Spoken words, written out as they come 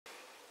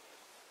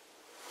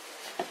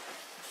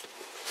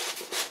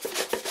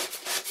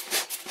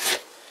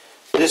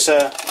This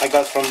I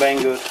got from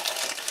Banggood.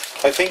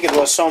 I think it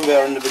was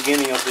somewhere in the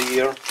beginning of the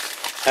year,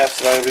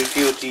 after I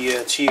reviewed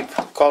the cheap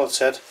collet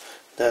set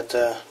that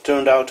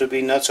turned out to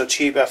be not so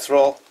cheap after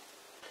all.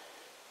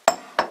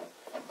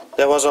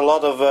 There was a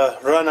lot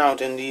of run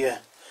out in the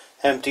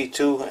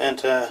MT2 and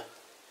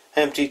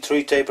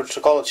MT3 tapered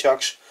collet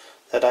chucks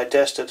that I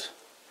tested,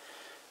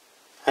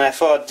 and I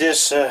thought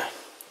this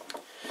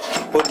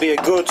would be a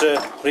good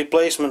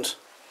replacement,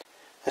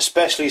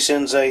 especially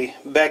since a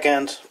back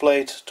end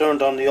plate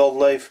turned on the old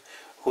lathe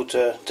would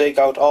take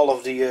out all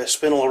of the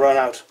spindle run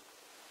out.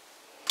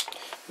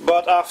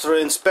 But after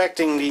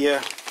inspecting the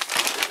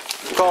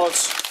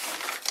collets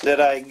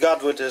that I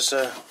got with this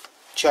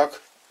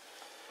chuck,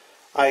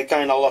 I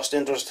kinda lost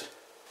interest.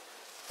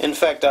 In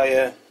fact,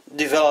 I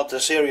developed a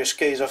serious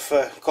case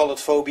of collet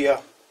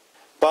phobia,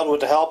 but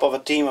with the help of a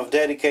team of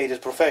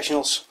dedicated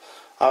professionals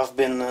I've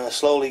been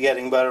slowly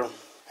getting better,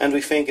 and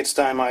we think it's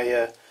time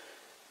I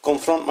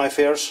confront my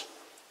fears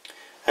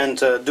and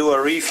do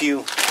a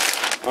review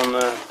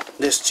on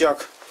this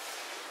chuck.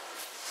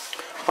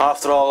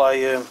 After all,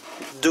 I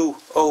do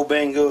owe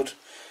Banggood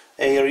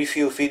a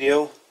review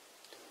video,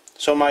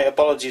 so my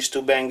apologies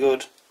to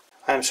Banggood.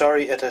 I'm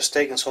sorry it has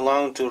taken so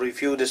long to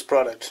review this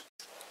product.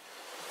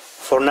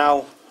 For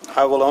now,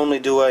 I will only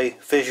do a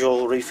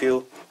visual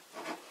review.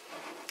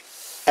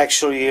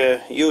 Actually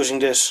using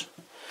this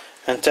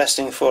and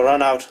testing for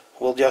run out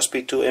will just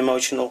be too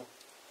emotional.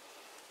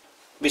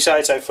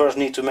 Besides, I first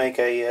need to make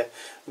a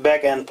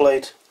back end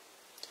plate,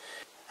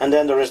 and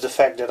then there is the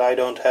fact that I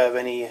don't have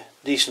any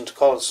decent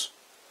collets.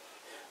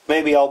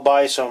 Maybe I'll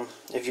buy some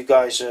if you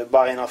guys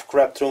buy enough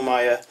crap through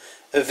my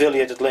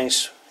affiliated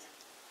links,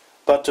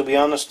 but to be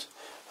honest,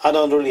 I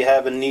don't really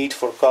have a need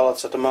for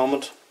collets at the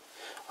moment.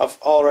 I've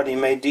already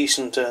made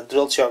decent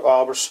drill chuck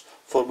arbors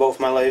for both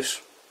my lathes.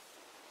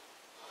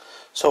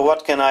 So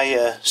what can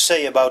I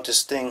say about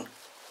this thing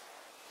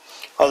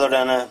other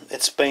than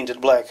it's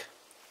painted black?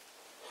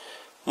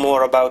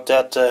 More about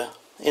that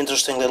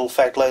interesting little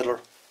fact later.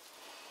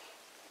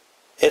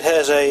 It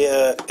has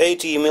a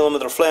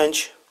 80mm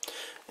flange,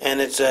 and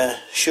it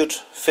should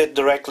fit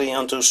directly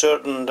onto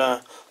certain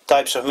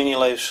types of mini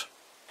lathes.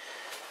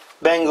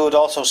 Banggood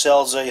also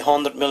sells a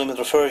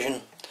 100mm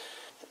version.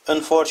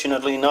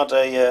 Unfortunately not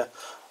a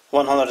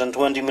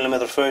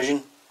 120mm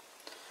version,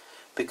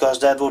 because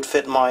that would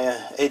fit my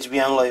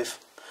HBM lathe.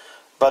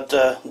 But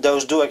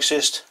those do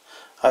exist.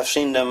 I've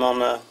seen them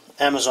on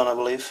Amazon, I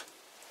believe.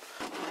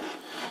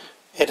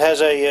 It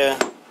has a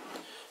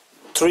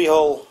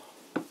 3-hole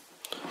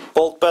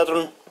bolt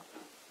pattern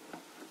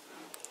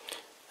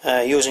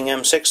using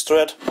M6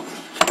 thread.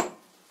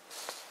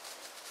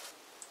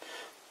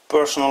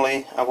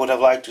 Personally, I would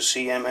have liked to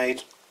see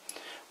M8,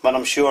 but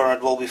I'm sure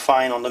it will be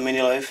fine on the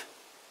mini lathe.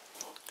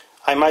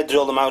 I might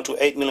drill them out to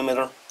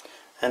 8mm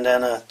and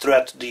then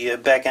thread the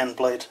back end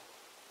plate.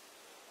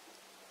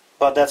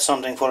 But that's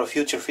something for a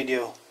future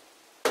video.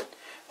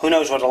 Who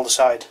knows what I'll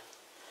decide.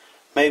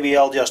 Maybe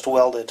I'll just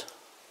weld it.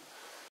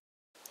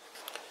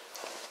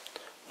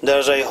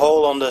 There's a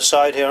hole on the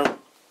side here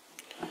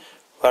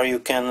where you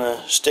can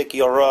stick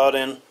your rod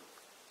in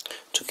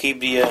to keep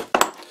the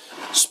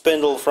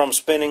spindle from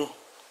spinning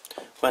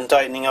when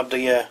tightening up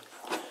the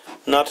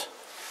nut.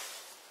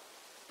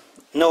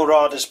 No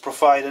rod is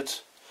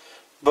provided,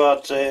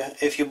 but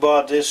if you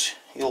bought this,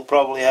 you'll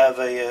probably have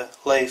a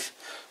lathe,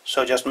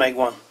 so just make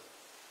one.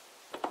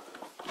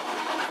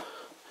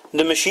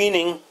 The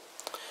machining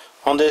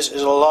on this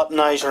is a lot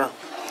nicer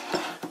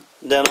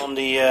than on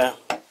the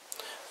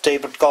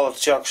tapered collet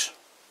chucks,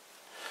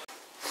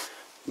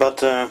 but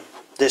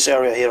this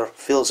area here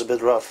feels a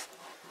bit rough.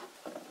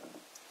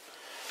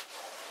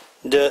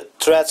 The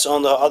threads,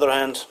 on the other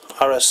hand,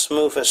 are as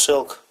smooth as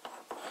silk,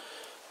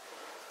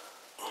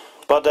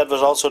 but that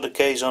was also the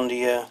case on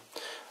the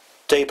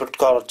tapered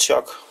collet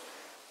chuck.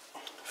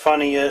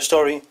 Funny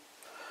story,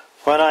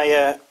 when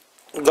I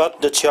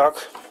got the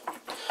chuck,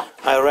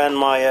 I ran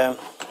my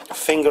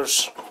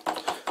fingers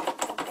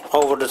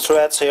over the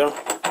threads here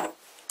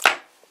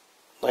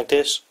like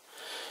this,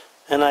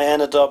 and I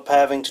ended up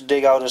having to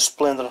dig out a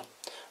splinter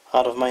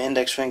out of my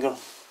index finger.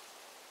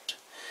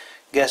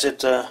 Guess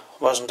it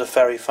wasn't a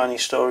very funny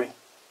story.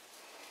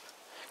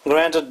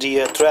 Granted,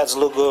 the threads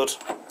look good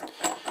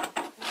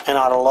and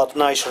are a lot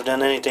nicer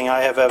than anything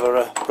I have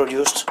ever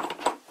produced,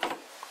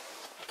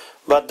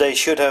 but they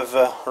should have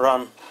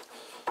run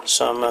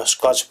some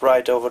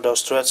Scotch-Brite over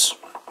those threads.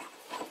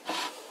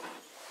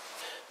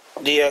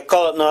 The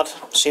collet nut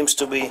seems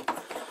to be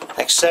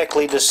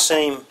exactly the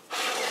same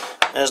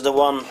as the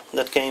one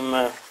that came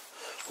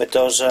with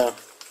those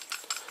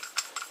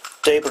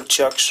tapered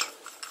chucks.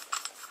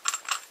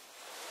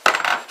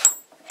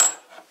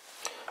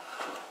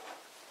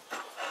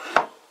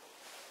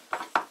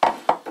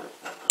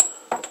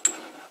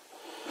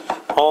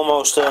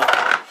 Almost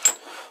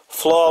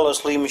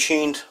flawlessly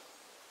machined.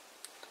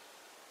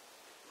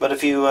 But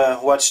if you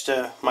watched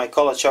my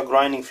collet chuck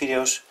grinding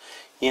videos,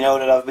 you know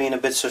that I've been a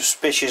bit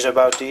suspicious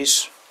about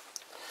these,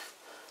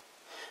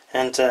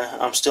 and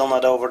I'm still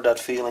not over that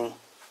feeling.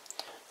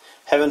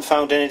 Haven't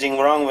found anything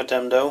wrong with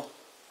them though.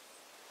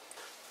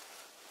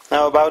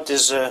 Now about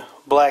this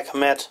black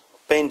matte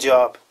paint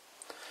job.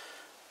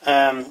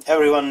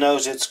 Everyone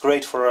knows it's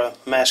great for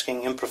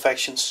masking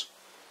imperfections,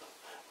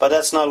 but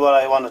that's not what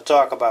I want to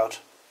talk about.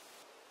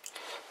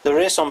 There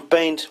is some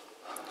paint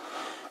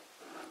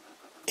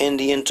in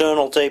the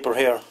internal taper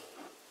here,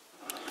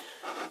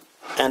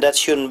 and that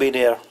shouldn't be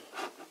there.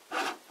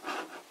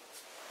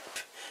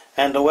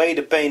 And the way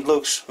the paint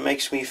looks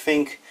makes me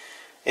think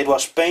it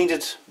was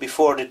painted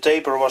before the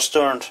taper was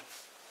turned.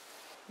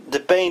 The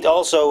paint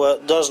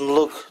also doesn't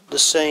look the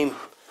same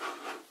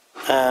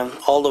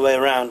all the way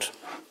around.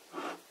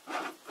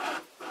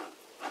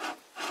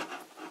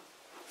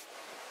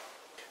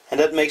 And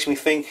that makes me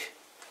think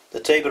the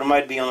taper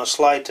might be on a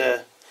slight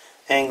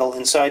angle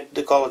inside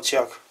the collet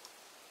chuck.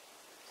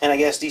 And I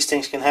guess these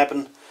things can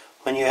happen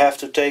when you have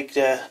to take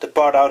the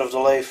part out of the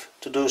lathe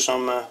to do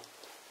some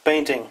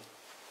painting.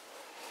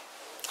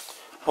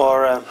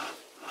 Or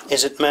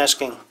is it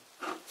masking?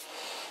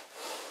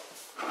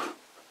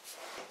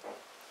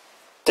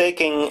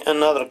 Taking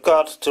another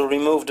cut to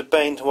remove the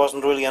paint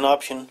wasn't really an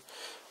option,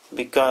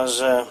 because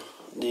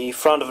the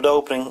front of the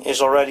opening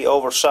is already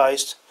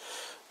oversized.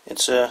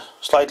 It's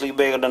slightly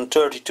bigger than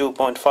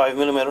 32.5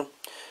 mm.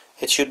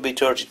 It should be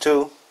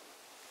 32.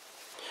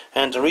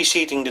 And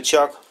reseating the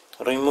chuck,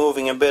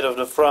 removing a bit of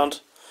the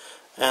front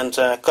and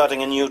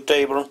cutting a new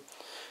taper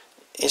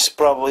is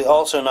probably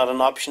also not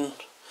an option,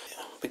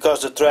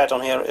 because the thread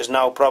on here is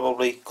now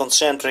probably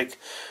concentric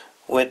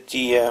with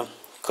the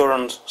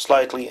current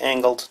slightly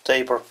angled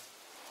taper.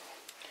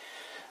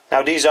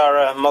 Now these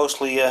are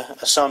mostly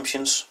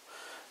assumptions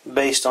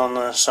based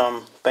on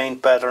some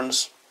paint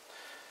patterns.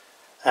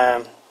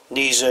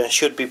 These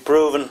should be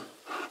proven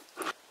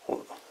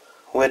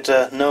with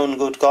known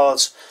good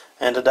collets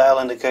and a dial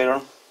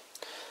indicator.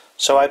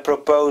 So I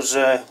propose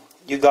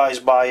you guys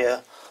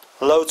buy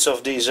loads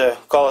of these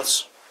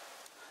collets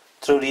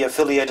through the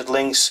affiliated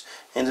links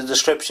in the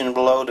description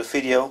below the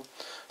video,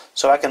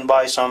 so I can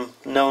buy some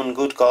known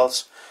good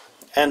collets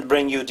and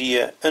bring you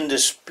the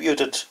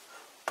undisputed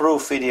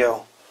proof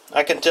video.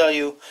 I can tell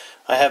you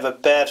I have a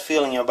bad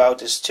feeling about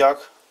this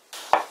chuck,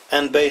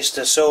 and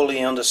based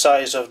solely on the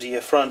size of the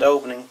front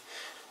opening,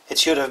 it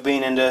should have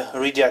been in the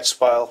rejects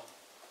pile.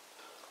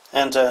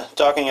 And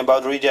talking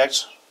about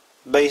rejects,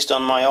 based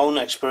on my own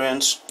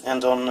experience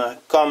and on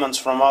comments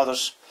from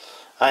others,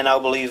 I now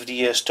believe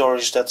the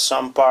stories that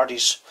some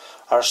parties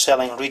are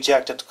selling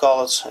rejected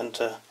collets and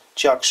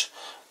chucks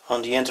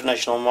on the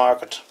international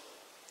market.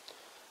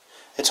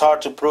 It's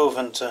hard to prove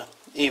and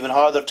even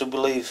harder to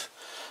believe,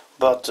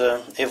 but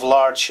if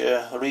large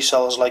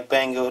resellers like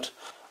Banggood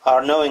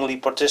are knowingly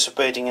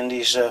participating in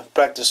these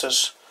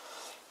practices,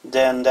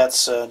 then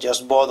that's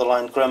just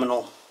borderline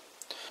criminal.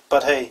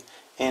 But hey,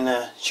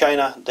 in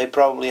China they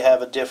probably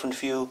have a different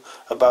view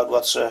about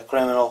what's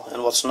criminal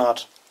and what's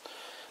not.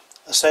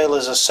 A sale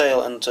is a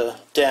sale, and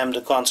damn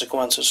the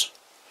consequences.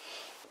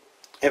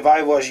 If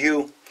I was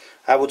you,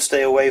 I would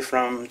stay away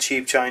from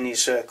cheap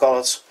Chinese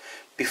collets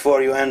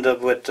before you end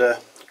up with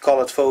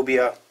collet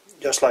phobia,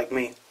 just like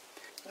me.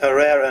 A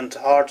rare and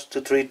hard to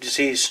treat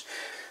disease,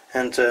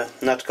 and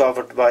not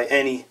covered by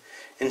any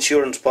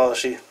insurance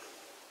policy.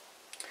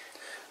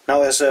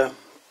 Now, as a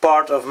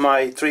part of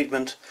my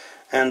treatment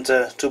and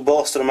to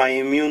bolster my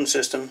immune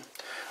system,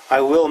 I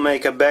will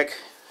make a back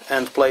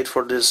end plate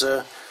for this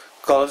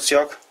collet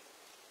chuck.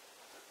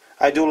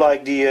 I do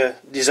like the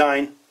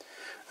design,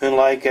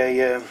 unlike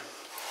a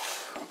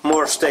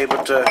more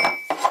stapled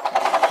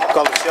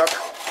collet chuck.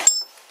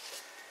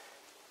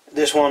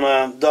 This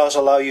one does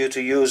allow you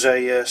to use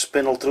a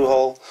spindle through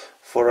hole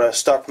for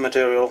stock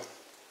material.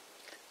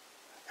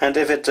 And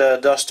if it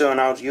does turn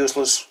out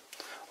useless,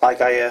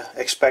 like I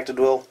expect it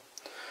will,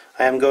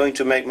 I am going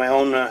to make my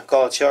own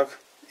collet chuck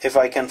if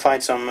I can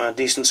find some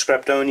decent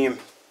scraptonium.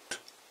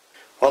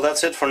 Well,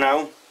 that's it for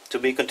now. To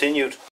be continued.